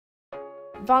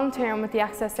Volunteering with the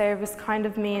Access Service kind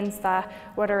of means that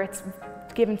whether it's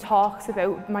giving talks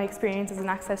about my experience as an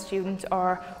Access student,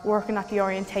 or working at the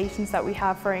orientations that we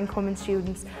have for incoming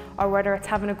students, or whether it's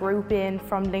having a group in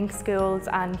from link schools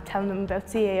and telling them about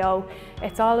CAO,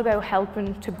 it's all about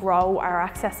helping to grow our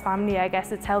Access family. I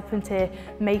guess it's helping to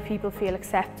make people feel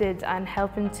accepted and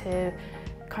helping to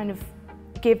kind of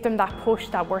give them that push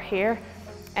that we're here.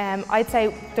 I'd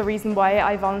say the reason why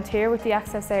I volunteer with the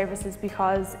Access Service is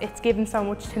because it's given so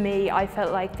much to me. I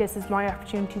felt like this is my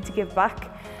opportunity to give back,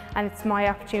 and it's my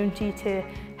opportunity to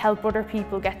help other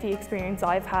people get the experience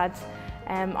I've had.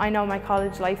 I know my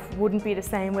college life wouldn't be the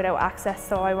same without Access,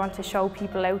 so I want to show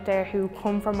people out there who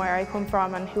come from where I come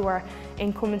from and who are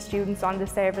incoming students on the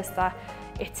service that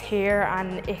it's here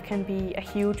and it can be a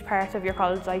huge part of your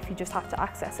college life. You just have to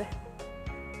access it.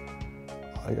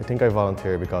 I think I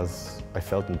volunteered because I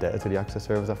felt indebted to the Access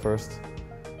Service at first.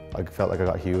 I felt like I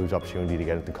got a huge opportunity to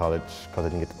get into college because I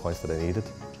didn't get the points that I needed.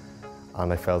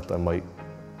 And I felt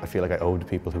I feel like I owed the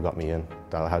people who got me in,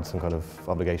 that I had some kind of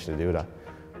obligation to do that.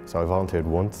 So I volunteered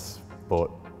once,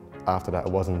 but after that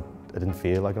it didn't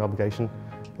feel like an obligation.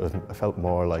 I felt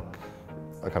more like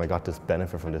I kind of got this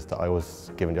benefit from this, that I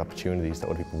was given the opportunities that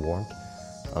other people weren't,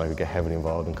 and I could get heavily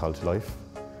involved in college life.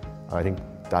 And I think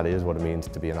that is what it means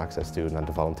to be an Access student and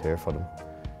to volunteer for them.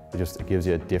 It gives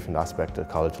you a different aspect of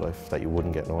college life that you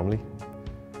wouldn't get normally.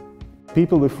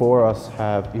 People before us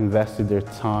have invested their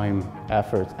time,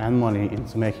 effort and money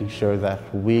into making sure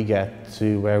that we get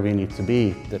to where we need to be,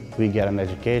 that we get an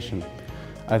education.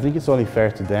 I think it's only fair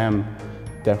to them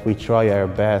that we try our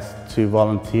best to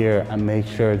volunteer and make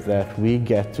sure that we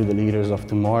get to the leaders of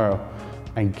tomorrow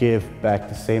and give back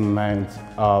the same amount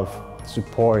of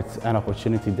support and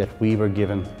opportunity that we were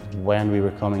given when we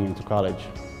were coming into college.